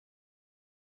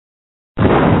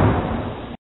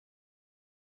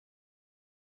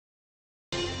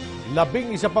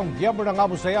Labing-isa pang miyembro ng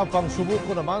Amo Sayaw pang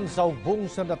sumuko naman sa ugbong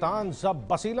sandataan sa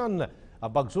Basilan.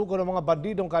 Ang pagsuko ng mga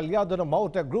bandidong kalyado ng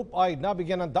Maute Group ay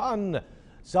nabigyan ng daan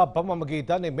sa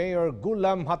pamamagitan ni Mayor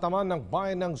Gulam Hataman ng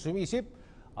Bayan ng Sumisip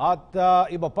at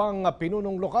iba pang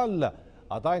pinunong lokal.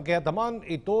 At ayon kay Hataman,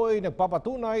 ito'y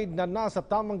nagpapatunay na nasa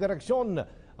tamang direksyon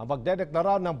ang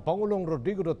pagdedeklara ng Pangulong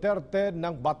Rodrigo Duterte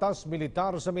ng Batas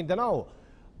Militar sa Mindanao.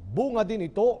 Bunga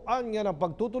din ito anya ng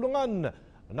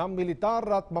pagtutulungan ng militar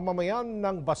at mamamayan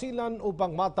ng Basilan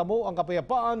upang matamo ang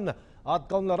kapayapaan at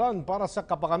kaunlaran para sa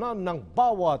kapakanan ng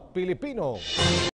bawat Pilipino.